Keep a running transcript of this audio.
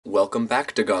Welcome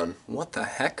back, Dagon. What the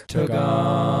heck?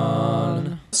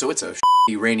 Dagon. So it's a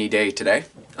rainy day today,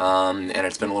 and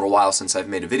it's been a little while since I've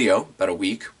made a video, about a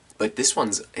week, but this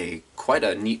one's quite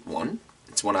a neat one.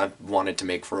 It's one I've wanted to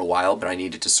make for a while, but I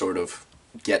needed to sort of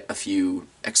get a few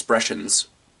expressions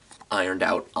ironed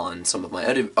out on some of my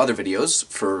other videos.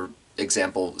 For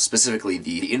example, specifically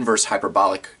the inverse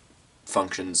hyperbolic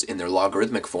functions in their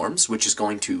logarithmic forms, which is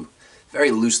going to very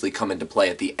loosely come into play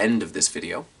at the end of this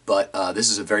video. But this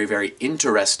is a very, very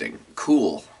interesting,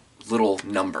 cool little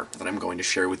number that I'm going to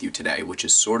share with you today, which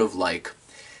is sort of like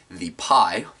the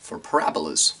pi for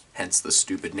parabolas, hence the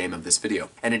stupid name of this video.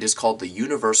 And it is called the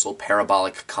Universal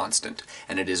Parabolic Constant.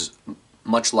 And it is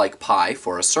much like pi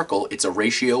for a circle. It's a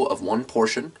ratio of one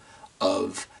portion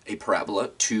of a parabola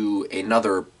to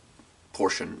another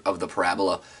portion of the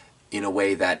parabola in a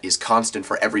way that is constant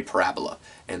for every parabola.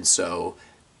 And so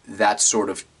that sort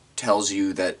of tells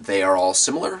you that they are all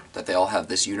similar, that they all have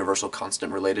this universal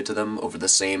constant related to them over the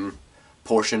same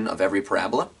portion of every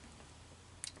parabola.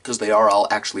 Because they are all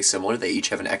actually similar, they each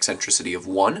have an eccentricity of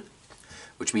 1,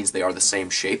 which means they are the same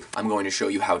shape. I'm going to show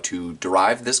you how to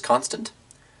derive this constant,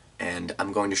 and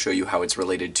I'm going to show you how it's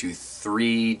related to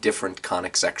 3 different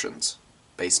conic sections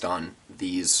based on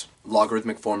these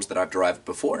logarithmic forms that I've derived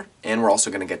before. And we're also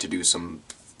going to get to do some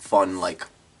fun, like,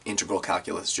 integral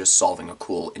calculus, just solving a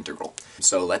cool integral.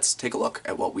 So let's take a look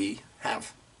at what we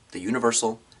have. The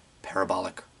universal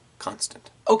parabolic constant.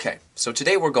 Okay, so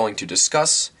today we're going to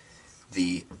discuss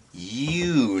the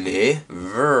universal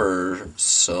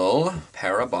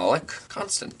parabolic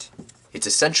constant. It's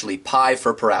essentially pi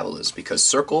for parabolas, because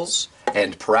circles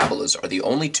and parabolas are the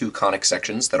only 2 conic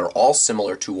sections that are all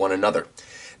similar to one another.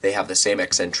 They have the same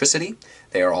eccentricity,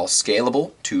 they are all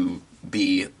scalable to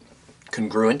be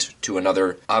congruent to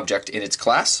another object in its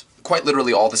class, quite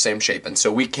literally all the same shape. And so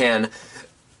we can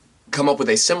come up with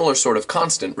a similar sort of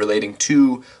constant relating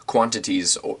to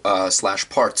quantities slash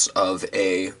parts of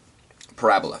a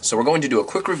parabola. So we're going to do a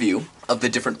quick review of the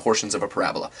different portions of a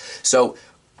parabola. So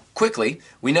quickly,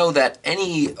 we know that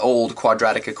any old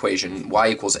quadratic equation, y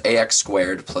equals ax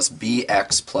squared plus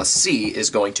bx plus c, is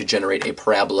going to generate a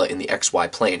parabola in the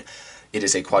xy plane. It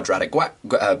is a quadratic graph,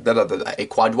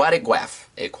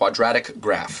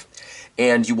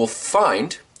 and you will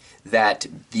find that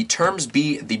the terms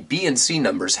the b and c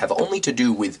numbers have only to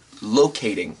do with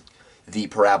locating the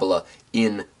parabola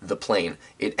in the plane.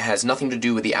 It has nothing to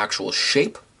do with the actual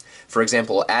shape. For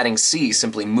example, adding c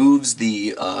simply moves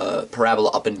the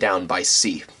parabola up and down by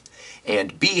c.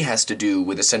 And b has to do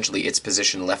with essentially its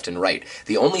position left and right.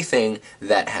 The only thing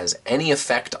that has any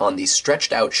effect on the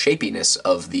stretched out shapiness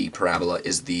of the parabola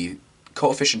is the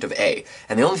coefficient of a.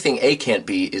 And the only thing a can't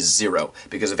be is 0,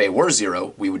 because if a were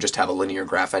 0, we would just have a linear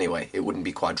graph anyway. It wouldn't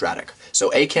be quadratic.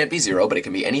 So a can't be 0, but it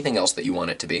can be anything else that you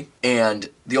want it to be. And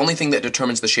the only thing that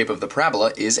determines the shape of the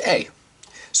parabola is a.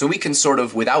 So we can sort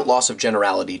of, without loss of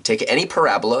generality, take any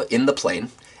parabola in the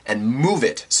plane and move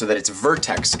it so that its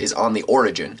vertex is on the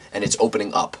origin and it's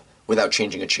opening up without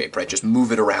changing its shape, right? Just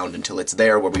move it around until it's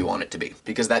there where we want it to be,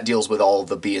 because that deals with all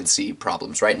the b and c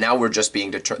problems, right? Now we're just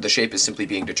the shape is simply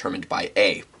being determined by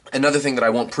a. Another thing that I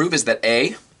won't prove is that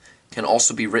a can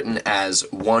also be written as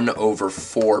 1 over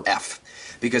 4f,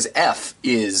 because f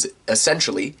is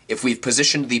essentially, if we've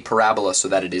positioned the parabola so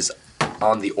that it is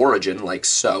on the origin, like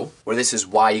so, where this is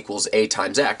y equals a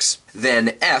times x,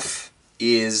 then f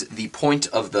is the point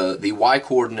of the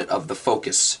y-coordinate of the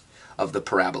focus of the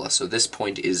parabola. So this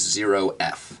point is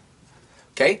 0f.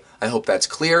 Okay, I hope that's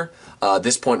clear.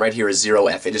 This point right here is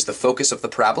 0f. It is the focus of the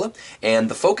parabola, and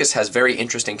the focus has very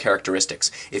interesting characteristics.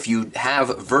 If you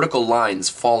have vertical lines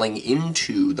falling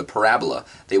into the parabola,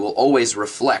 they will always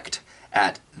reflect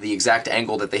at the exact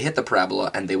angle that they hit the parabola,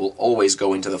 and they will always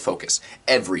go into the focus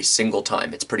every single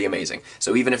time. It's pretty amazing.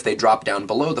 So even if they drop down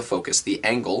below the focus, the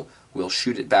angle will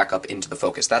shoot it back up into the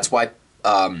focus. That's why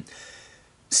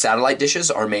satellite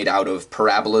dishes are made out of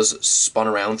parabolas spun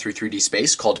around through 3D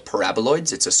space called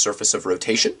paraboloids. It's a surface of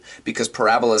rotation, because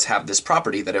parabolas have this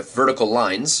property that if vertical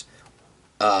lines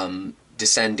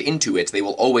descend into it, they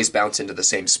will always bounce into the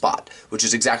same spot, which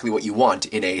is exactly what you want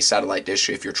in a satellite dish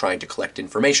if you're trying to collect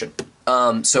information.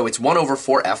 So it's 1 over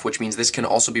 4f, which means this can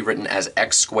also be written as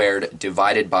x squared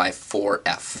divided by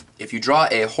 4f. If you draw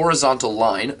a horizontal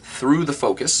line through the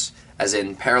focus, as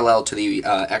in parallel to the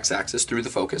x-axis through the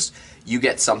focus, you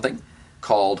get something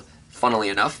called, funnily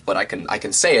enough, but I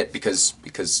can say it because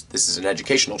this is an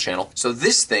educational channel. So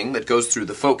this thing that goes through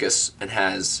the focus and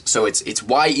has, so it's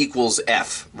y equals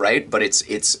f, right? But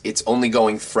it's only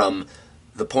going from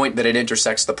the point that it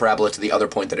intersects the parabola to the other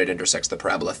point that it intersects the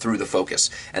parabola through the focus.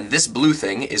 And this blue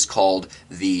thing is called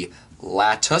the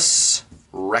lattice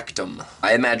Rectum.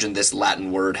 I imagine this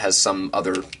Latin word has some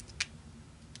other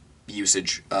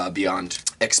usage beyond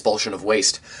expulsion of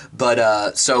waste.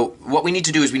 But so what we need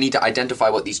to do is we need to identify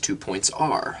what these 2 points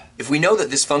are. If we know that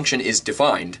this function is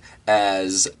defined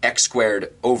as x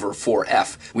squared over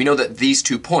 4f, we know that these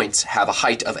 2 points have a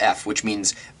height of f, which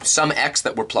means some x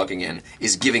that we're plugging in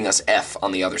is giving us f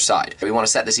on the other side. We want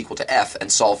to set this equal to f and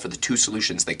solve for the 2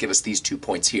 solutions that give us these 2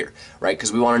 points here, right?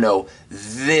 Because we want to know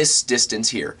this distance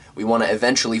here. We want to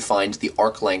eventually find the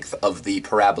arc length of the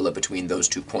parabola between those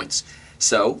 2 points.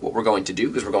 So what we're going to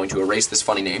do is we're going to erase this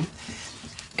funny name,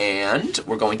 and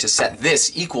we're going to set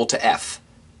this equal to f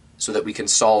so that we can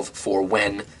solve for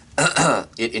when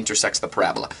it intersects the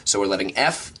parabola. So we're letting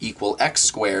f equal x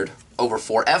squared over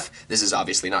 4f. This is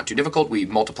obviously not too difficult. We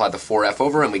multiply the 4f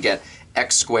over and we get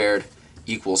x squared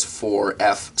equals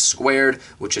 4f squared,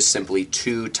 which is simply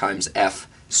 2 times f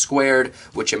squared,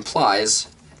 which implies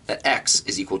that x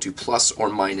is equal to plus or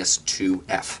minus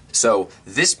 2f. So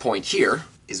this point here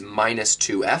is minus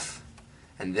 2f,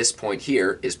 and this point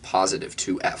here is positive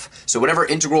 2f. So whatever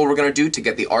integral we're going to do to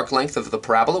get the arc length of the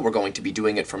parabola, we're going to be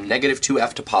doing it from negative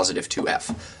 2f to positive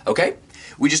 2f. Okay?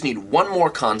 We just need one more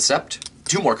concept,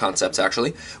 2 more concepts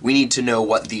actually. We need to know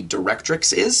what the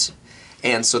directrix is,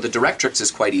 and so the directrix is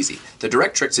quite easy. The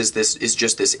directrix is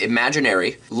just this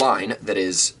imaginary line that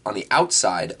is on the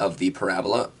outside of the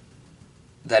parabola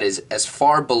that is as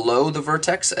far below the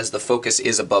vertex as the focus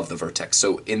is above the vertex.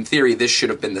 So in theory, this should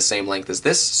have been the same length as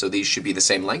this, so these should be the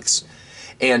same lengths.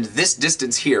 And this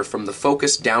distance here from the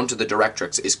focus down to the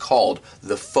directrix is called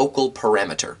the focal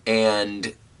parameter.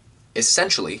 And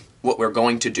essentially, what we're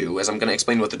going to do is I'm going to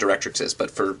explain what the directrix is,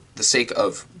 but for the sake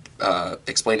of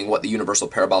explaining what the universal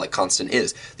parabolic constant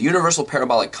is. The universal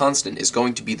parabolic constant is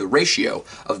going to be the ratio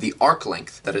of the arc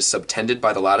length that is subtended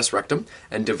by the lattice rectum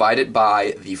and divided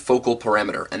by the focal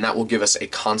parameter, and that will give us a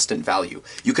constant value.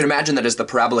 You can imagine that as the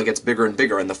parabola gets bigger and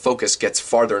bigger and the focus gets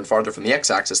farther and farther from the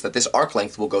x-axis, that this arc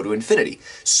length will go to infinity.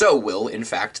 So will, in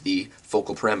fact, the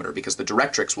focal parameter, because the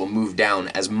directrix will move down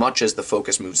as much as the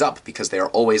focus moves up, because they are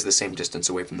always the same distance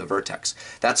away from the vertex.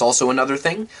 That's also another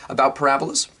thing about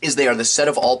parabolas, is they are the set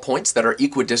of all points that are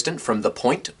equidistant from the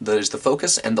point that is the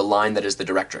focus and the line that is the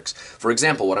directrix. For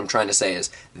example, what I'm trying to say is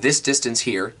this distance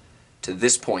here to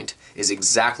this point is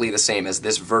exactly the same as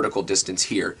this vertical distance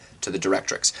here to the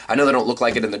directrix. I know they don't look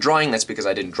like it in the drawing, that's because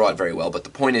I didn't draw it very well, but the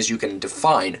point is you can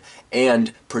define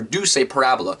and produce a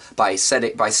parabola by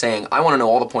saying, I want to know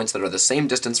all the points that are the same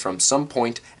distance from some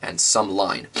point and some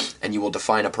line, and you will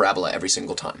define a parabola every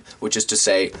single time, which is to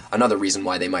say another reason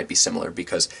why they might be similar,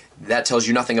 because that tells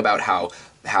you nothing about how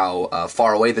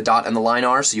far away the dot and the line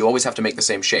are, so you always have to make the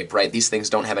same shape, right? These things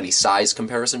don't have any size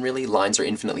comparison, really. Lines are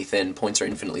infinitely thin, points are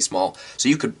infinitely small, so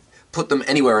you could put them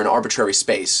anywhere in arbitrary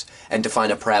space and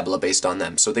define a parabola based on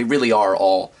them. So they really are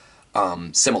all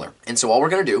similar. And so all we're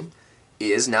going to do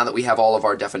is, now that we have all of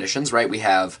our definitions, right, we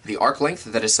have the arc length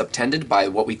that is subtended by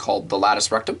what we call the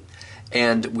lattice rectum,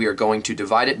 and we are going to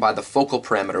divide it by the focal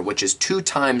parameter, which is 2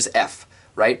 times f,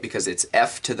 right? Because it's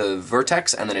f to the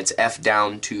vertex, and then it's f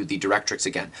down to the directrix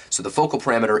again. So the focal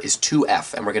parameter is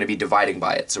 2f, and we're going to be dividing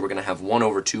by it. So we're going to have 1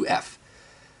 over 2f.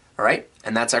 All right?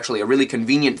 And that's actually a really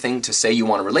convenient thing to say you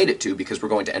want to relate it to, because we're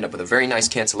going to end up with a very nice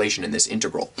cancellation in this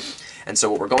integral. And so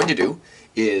what we're going to do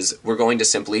is we're going to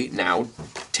simply now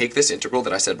take this integral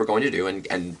that I said we're going to do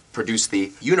and produce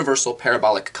the universal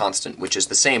parabolic constant, which is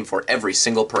the same for every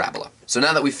single parabola. So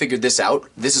now that we've figured this out,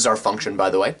 this is our function, by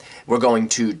the way, we're going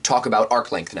to talk about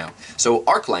arc length now. So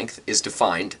arc length is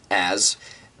defined as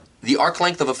the arc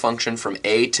length of a function from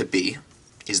a to b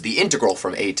is the integral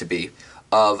from a to b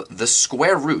of the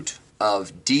square root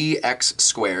of dx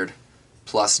squared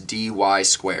plus dy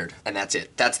squared, and that's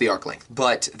it. That's the arc length.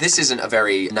 But this isn't a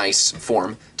very nice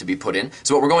form to be put in.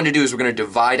 So what we're going to do is we're going to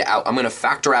divide out, I'm going to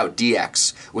factor out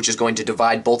dx, which is going to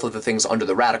divide both of the things under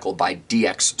the radical by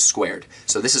dx squared.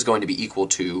 So this is going to be equal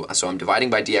to, so I'm dividing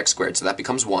by dx squared, so that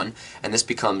becomes 1, and this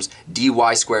becomes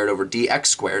dy squared over dx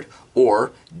squared,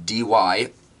 or dy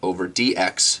over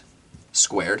dx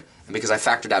squared. And because I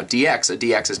factored out dx, a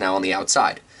dx is now on the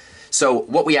outside. So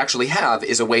what we actually have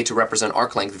is a way to represent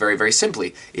arc length very, very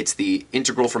simply. It's the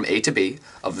integral from a to b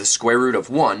of the square root of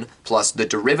 1 plus the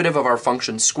derivative of our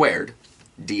function squared,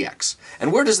 dx.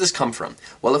 And where does this come from?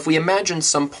 Well, if we imagine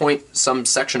some point, some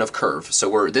section of curve,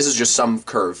 so this is just some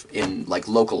curve in like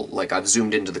local, like I've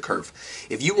zoomed into the curve.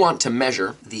 If you want to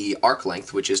measure the arc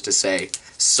length, which is to say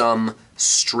some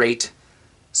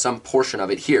portion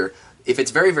of it here, if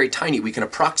it's very, very tiny, we can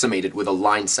approximate it with a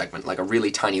line segment, like a really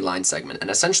tiny line segment.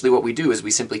 And essentially what we do is we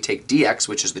simply take dx,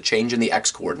 which is the change in the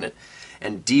x-coordinate,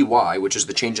 and dy, which is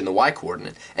the change in the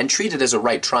y-coordinate, and treat it as a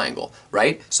right triangle,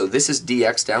 right? So this is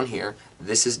dx down here,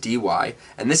 this is dy,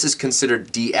 and this is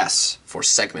considered ds for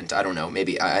segment. I don't know,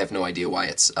 maybe, I have no idea why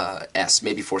it's s,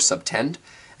 maybe for subtend.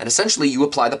 And essentially you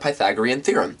apply the Pythagorean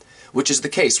theorem, which is the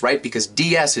case, right? Because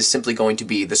ds is simply going to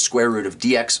be the square root of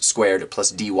dx squared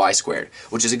plus dy squared,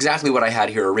 which is exactly what I had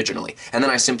here originally. And then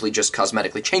I simply just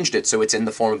cosmetically changed it so it's in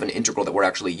the form of an integral that we're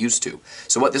actually used to.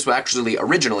 So what this actually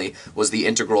originally was the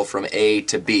integral from a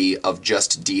to b of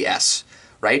just ds,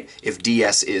 right? If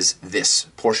ds is this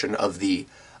portion of the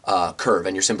curve,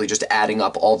 and you're simply just adding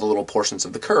up all the little portions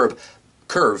of the curve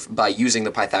by using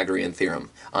the Pythagorean theorem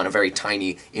on a very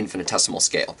tiny infinitesimal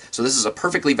scale. So this is a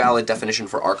perfectly valid definition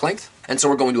for arc length, and so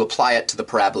we're going to apply it to the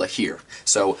parabola here.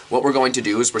 So what we're going to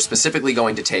do is we're specifically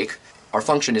going to take, our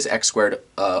function is x squared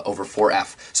over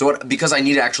 4f. So because I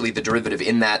need actually the derivative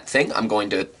in that thing, I'm going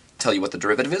to tell you what the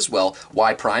derivative is. Well,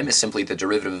 y prime is simply the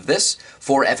derivative of this.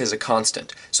 4f is a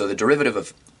constant. So the derivative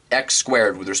of x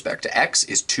squared with respect to x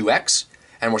is 2x,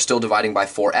 and we're still dividing by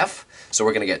 4f. So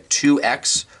we're going to get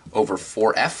 2x over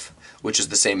 4f, which is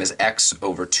the same as x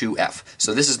over 2f.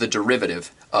 So this is the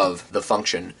derivative of the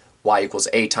function y equals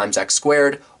a times x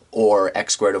squared, or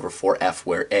x squared over 4f,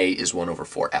 where a is 1 over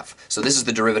 4f. So this is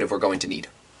the derivative we're going to need.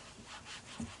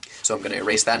 So I'm going to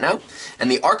erase that now.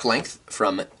 And the arc length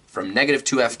from negative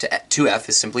 2f to 2f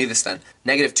is simply this then.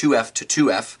 Negative 2f to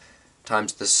 2f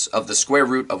times this of the square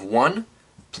root of 1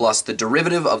 plus the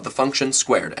derivative of the function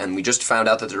squared. And we just found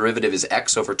out that the derivative is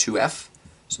x over 2f,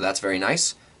 so that's very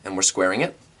nice. And we're squaring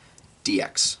it,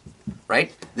 dx,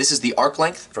 right? This is the arc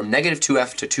length from negative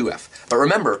 2f to 2f. But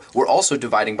remember, we're also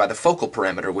dividing by the focal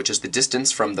parameter, which is the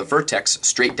distance from the vertex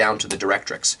straight down to the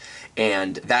directrix.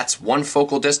 And that's one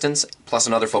focal distance plus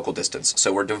another focal distance.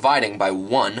 So we're dividing by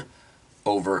 1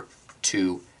 over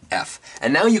 2f.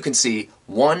 And now you can see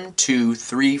 1, 2,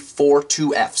 3, 4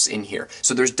 2f's in here.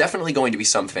 So there's definitely going to be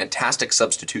some fantastic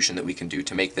substitution that we can do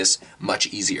to make this much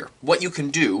easier. What you can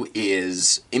do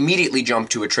is immediately jump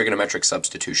to a trigonometric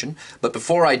substitution, but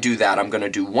before I do that, I'm going to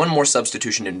do one more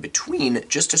substitution in between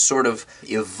just to sort of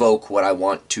evoke what I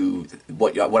want you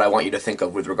to think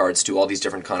of with regards to all these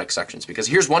different conic sections. Because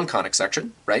here's one conic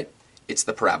section, right? It's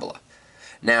the parabola.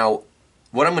 Now,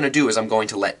 what I'm going to do is I'm going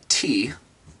to let t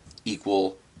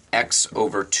equal x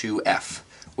over 2f,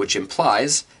 which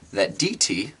implies that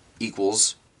dt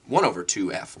equals 1 over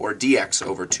 2f, or dx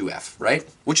over 2f, right?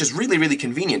 Which is really, really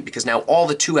convenient because now all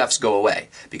the 2f's go away,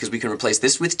 because we can replace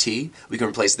this with t, we can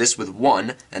replace this with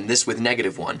 1, and this with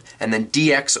negative 1, and then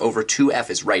dx over 2f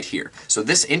is right here. So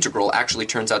this integral actually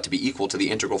turns out to be equal to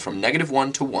the integral from negative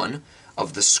 1 to 1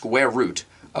 of the square root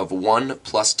of 1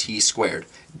 plus t squared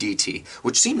dt,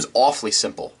 which seems awfully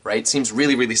simple, right? Seems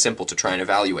really, really simple to try and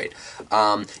evaluate.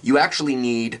 You actually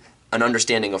need an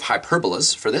understanding of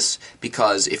hyperbolas for this,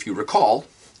 because if you recall,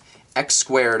 x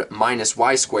squared minus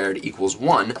y squared equals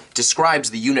 1 describes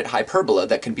the unit hyperbola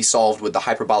that can be solved with the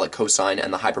hyperbolic cosine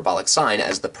and the hyperbolic sine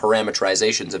as the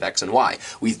parameterizations of x and y.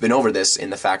 We've been over this in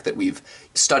the fact that we've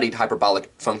studied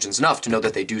hyperbolic functions enough to know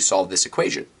that they do solve this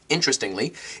equation.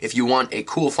 Interestingly, if you want a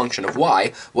cool function of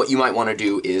y, what you might want to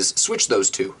do is switch those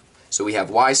two. So we have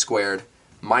y squared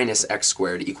minus x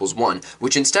squared equals 1,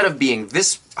 which instead of being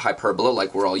this hyperbola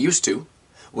like we're all used to,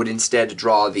 would instead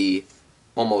draw the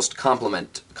almost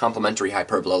complementary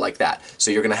hyperbola like that.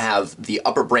 So you're going to have the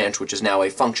upper branch, which is now a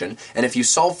function, and if you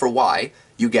solve for y,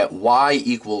 you get y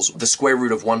equals the square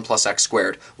root of 1 plus x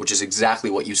squared, which is exactly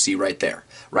what you see right there,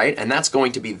 right? And that's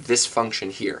going to be this function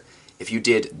here. If you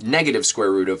did negative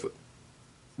square root of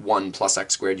 1 plus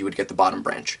x squared, you would get the bottom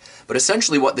branch. But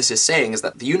essentially what this is saying is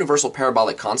that the universal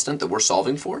parabolic constant that we're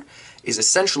solving for is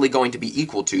essentially going to be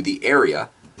equal to the area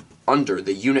under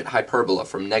the unit hyperbola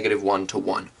from negative 1 to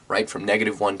 1, right? From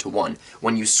negative 1 to 1.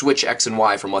 When you switch x and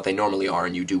y from what they normally are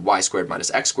and you do y squared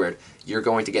minus x squared, you're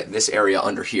going to get this area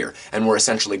under here, and we're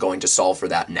essentially going to solve for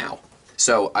that now.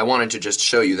 So I wanted to just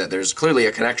show you that there's clearly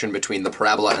a connection between the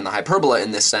parabola and the hyperbola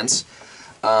in this sense.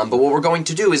 But what we're going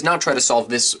to do is not try to solve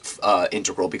this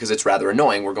integral because it's rather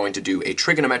annoying. We're going to do a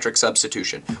trigonometric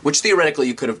substitution, which theoretically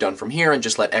you could have done from here and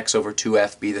just let x over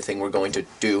 2f be the thing we're going to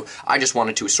do. I just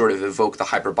wanted to sort of evoke the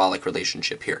hyperbolic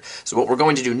relationship here. So what we're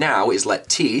going to do now is let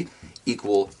t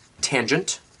equal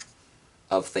tangent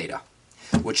of theta,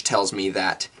 which tells me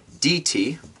that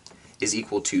dt is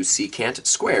equal to secant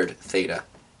squared theta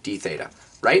d theta.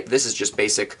 Right? This is just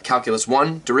basic calculus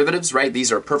 1 derivatives, right?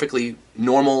 These are perfectly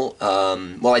normal,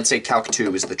 well, I'd say calc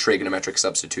 2 is the trigonometric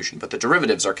substitution, but the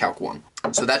derivatives are calc 1.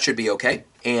 So that should be okay.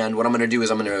 And what I'm going to do is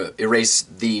I'm going to erase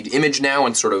the image now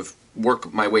and sort of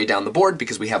work my way down the board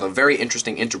because we have a very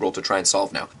interesting integral to try and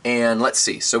solve now. And let's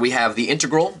see, so we have the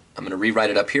integral, I'm going to rewrite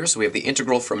it up here, so we have the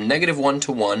integral from -1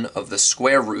 to 1 of the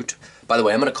square root. By the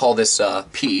way, I'm going to call this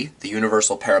p, the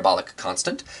universal parabolic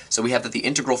constant. So we have that the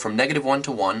integral from -1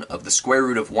 to 1 of the square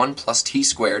root of 1 plus t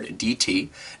squared dt.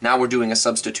 Now we're doing a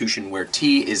substitution where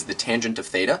t is the tangent of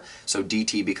theta, so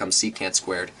dt becomes secant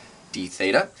squared d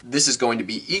theta. This is going to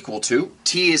be equal to,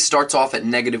 starts off at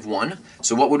 -1,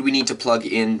 so what would we need to plug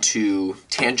into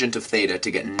tangent of theta to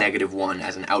get -1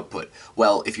 as an output?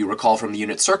 Well, if you recall from the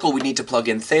unit circle, we need to plug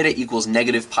in theta equals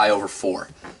 -pi/4.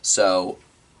 So,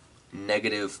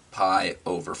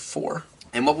 -pi/4.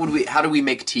 And how do we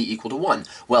make t equal to 1?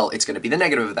 Well, it's going to be the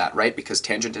negative of that, right? Because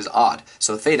tangent is odd.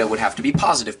 So theta would have to be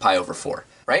 +pi/4,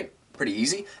 right? Pretty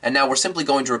easy. And now we're simply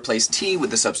going to replace t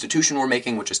with the substitution we're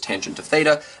making, which is tangent of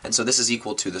theta. And so this is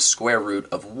equal to the square root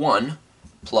of 1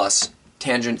 plus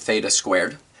tangent theta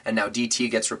squared. And now dt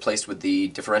gets replaced with the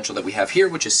differential that we have here,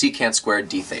 which is secant squared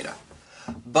d theta.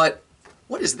 But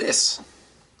what is this?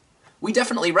 We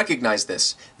definitely recognize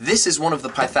this. This is one of the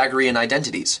Pythagorean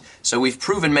identities. So we've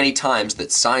proven many times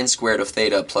that sine squared of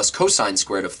theta plus cosine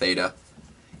squared of theta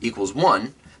equals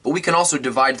 1. But we can also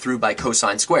divide through by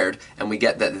cosine squared, and we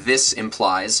get that this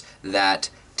implies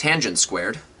that tangent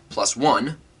squared plus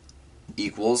 1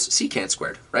 equals secant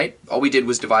squared, right? All we did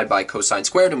was divide by cosine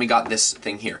squared, and we got this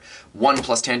thing here. 1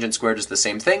 plus tangent squared is the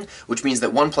same thing, which means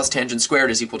that 1 plus tangent squared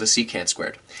is equal to secant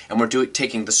squared. And we're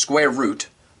taking the square root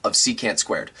of secant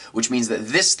squared, which means that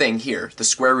this thing here, the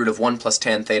square root of 1 plus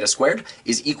tan theta squared,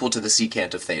 is equal to the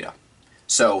secant of theta.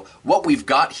 So what we've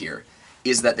got here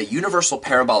is that the universal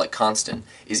parabolic constant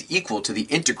is equal to the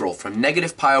integral from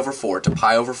 -pi/4 to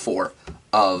pi/4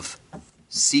 of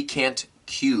secant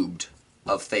cubed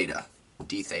of theta,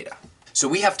 d theta. So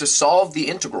we have to solve the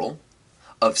integral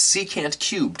of secant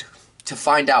cubed to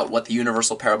find out what the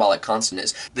universal parabolic constant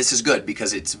is. This is good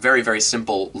because it's very, very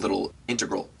simple little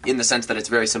integral, in the sense that it's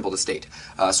very simple to state.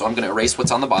 So I'm going to erase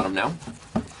what's on the bottom now.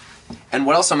 And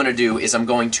what else I'm going to do is I'm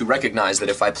going to recognize that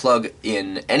if I plug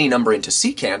in any number into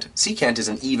secant, secant is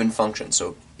an even function,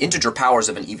 so integer powers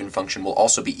of an even function will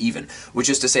also be even, which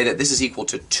is to say that this is equal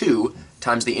to 2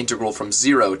 times the integral from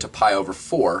 0 to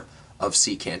pi/4 of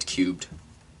secant cubed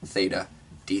theta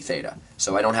d theta.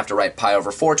 So I don't have to write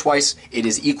pi/4 twice, it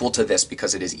is equal to this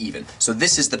because it is even. So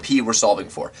this is the p we're solving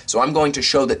for. So I'm going to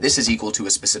show that this is equal to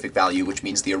a specific value, which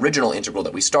means the original integral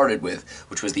that we started with,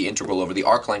 which was the integral over the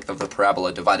arc length of the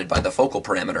parabola divided by the focal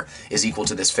parameter, is equal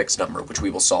to this fixed number, which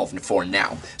we will solve for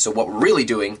now. So what we're really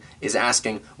doing is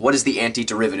asking, what is the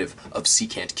antiderivative of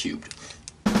secant cubed?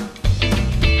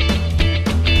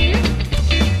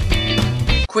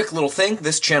 Quick little thing,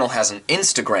 this channel has an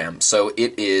Instagram, so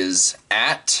it is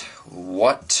at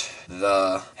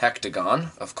 @whatthehectagon,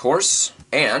 of course,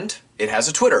 and it has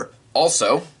a Twitter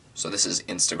also. So this is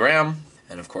Instagram,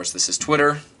 and of course this is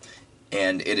Twitter,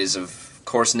 and it is of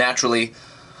course naturally,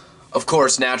 also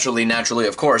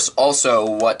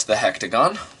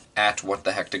 @whatthehectagon, at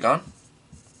 @whatthehectagon.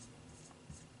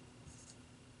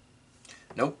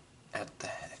 Nope,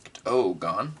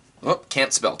 @thehectagon. Oh,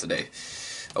 can't spell today.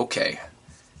 Okay.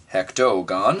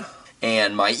 Hectagon,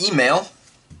 and my email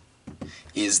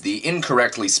is the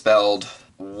incorrectly spelled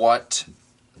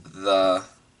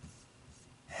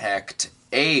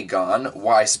whatthehectagon.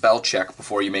 Why spell check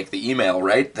before you make the email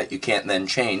right, that you can't then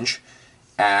change,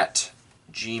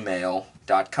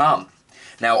 @gmail.com.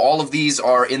 Now all of these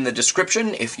are in the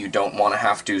description if you don't want to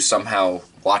have to somehow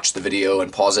watch the video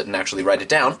and pause it and actually write it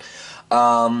down.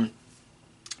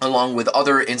 Along with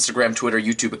other Instagram, Twitter,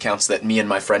 YouTube accounts that me and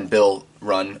my friend Bill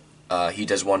run. He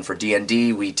does one for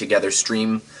D&D. We together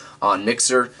stream on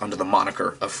Mixer under the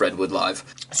moniker of Fredwood Live.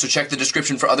 So check the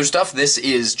description for other stuff. This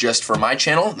is just for my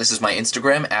channel. This is my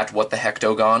Instagram,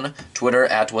 @whatthehectagon, Twitter,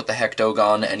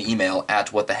 @whatthehectagon, and email,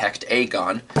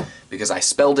 @whatthehectagon, because I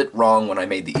spelled it wrong when I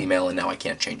made the email and now I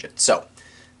can't change it. So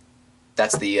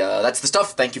that's the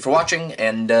stuff. Thank you for watching,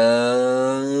 and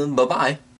bye-bye.